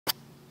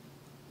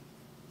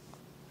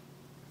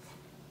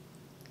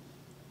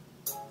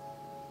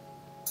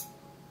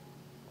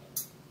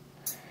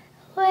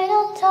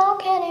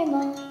talk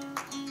anymore.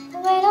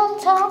 We don't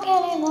talk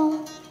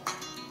anymore.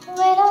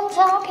 We don't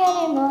talk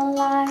anymore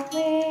like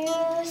we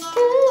used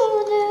to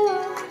do.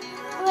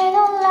 We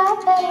don't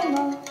laugh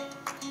anymore.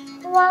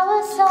 What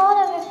was all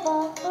that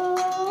before?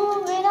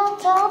 Ooh, we don't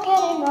talk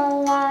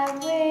anymore like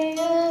we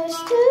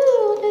used to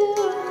do.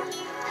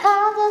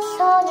 How does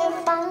all you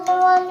find the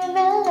one you've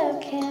been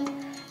looking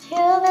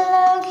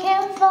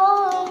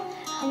for?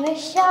 I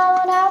wish I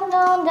would have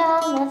known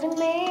that wasn't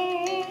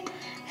me.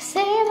 'Cause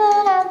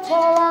even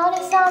after all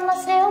this time I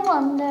still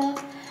wonder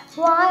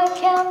why I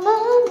can't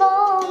move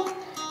on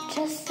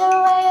just the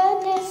way you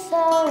did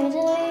so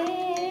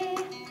easily.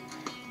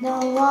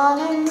 Don't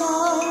wanna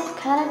know,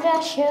 kind of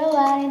dress you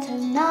out in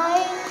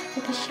tonight,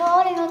 like a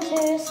holding on to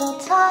you so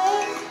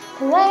tight,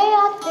 the way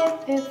I did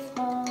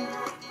before.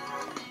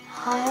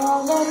 I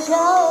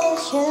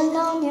overdosed, should've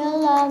known your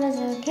love is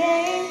a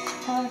game.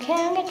 Now I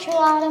can't get you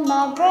out of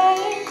my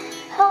brain.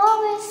 Oh,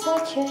 it's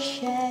such a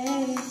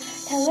shame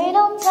that we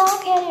don't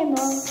talk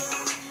anymore.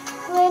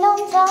 We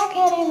don't talk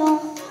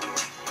anymore.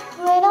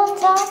 We don't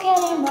talk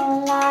anymore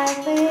like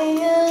we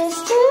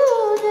used to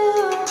do.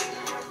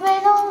 We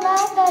don't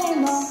laugh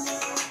anymore.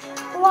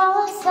 What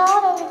was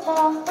all of it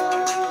for?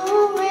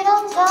 Ooh, we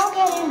don't talk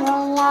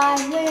anymore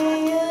like we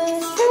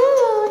used to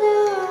do.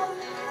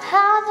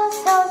 How does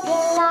hope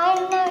you're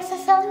lying next to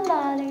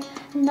somebody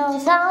who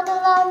knows how to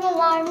love you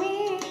like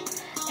me?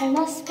 There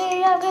must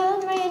be a good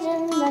reason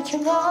that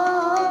you're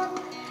gone.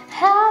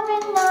 Every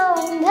now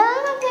and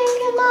then I think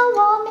you might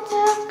want me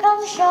to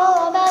come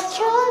show that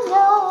you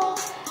know,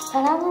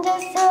 but I'm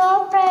just so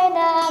afraid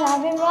that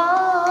I'll be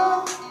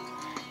wrong.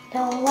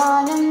 Don't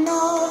wanna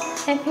know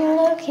if you're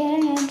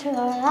looking into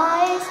her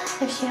eyes,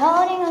 if she's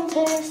holding on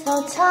to you so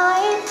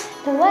tight,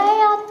 the way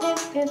I did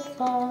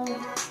before.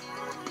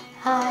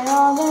 I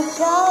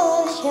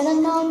overdosed,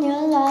 should've known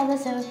your love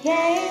was a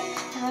game.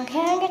 Now I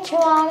can't get you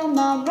out of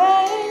my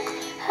brain.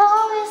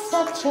 Oh, it's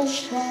such a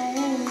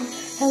shame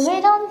that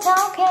we don't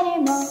talk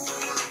anymore.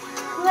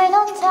 We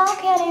don't talk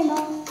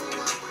anymore.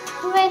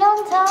 We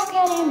don't talk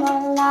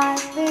anymore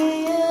like we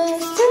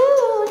used to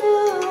do.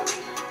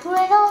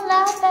 We don't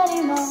laugh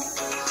anymore.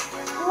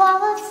 What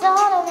was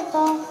all of it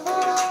for?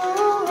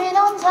 Ooh, we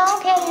don't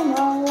talk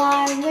anymore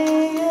like we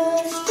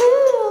used to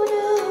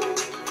do.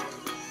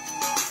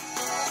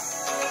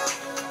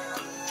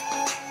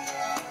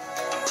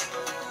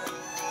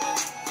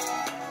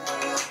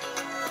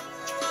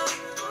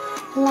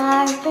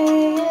 Like we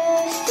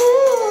used to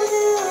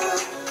do.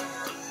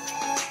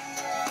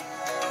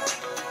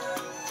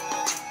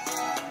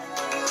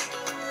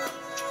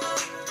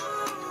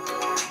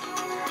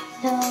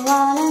 Don't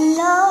wanna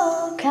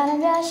know, kinda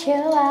dress you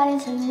out in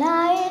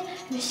tonight,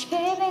 if you're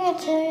keeping it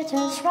to you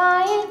just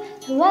right,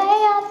 the way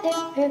I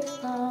did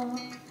before.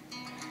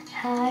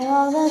 I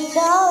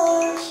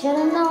overdosed,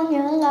 should've known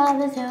your love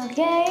is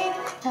okay.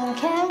 Now I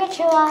can't get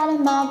you out of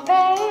my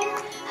brain.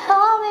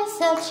 Oh, it's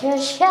such a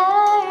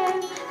shame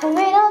that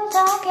we don't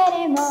talk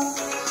anymore.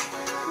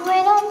 We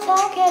don't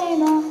talk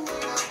anymore.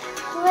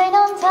 We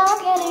don't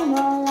talk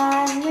anymore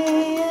like we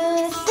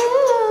used to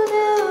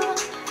do.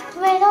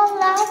 We don't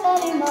laugh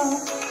anymore.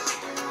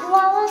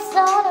 What was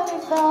all of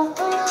it for?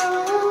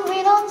 Ooh, we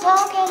don't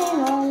talk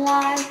anymore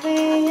like we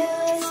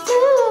used to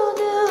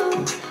do.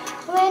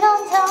 We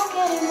don't talk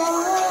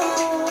anymore.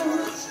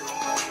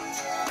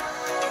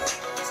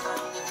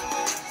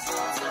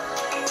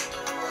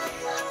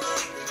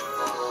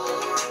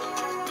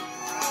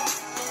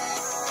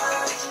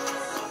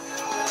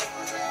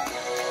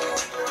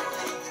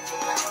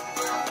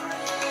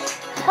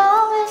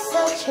 Oh, it's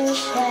such a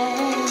shame.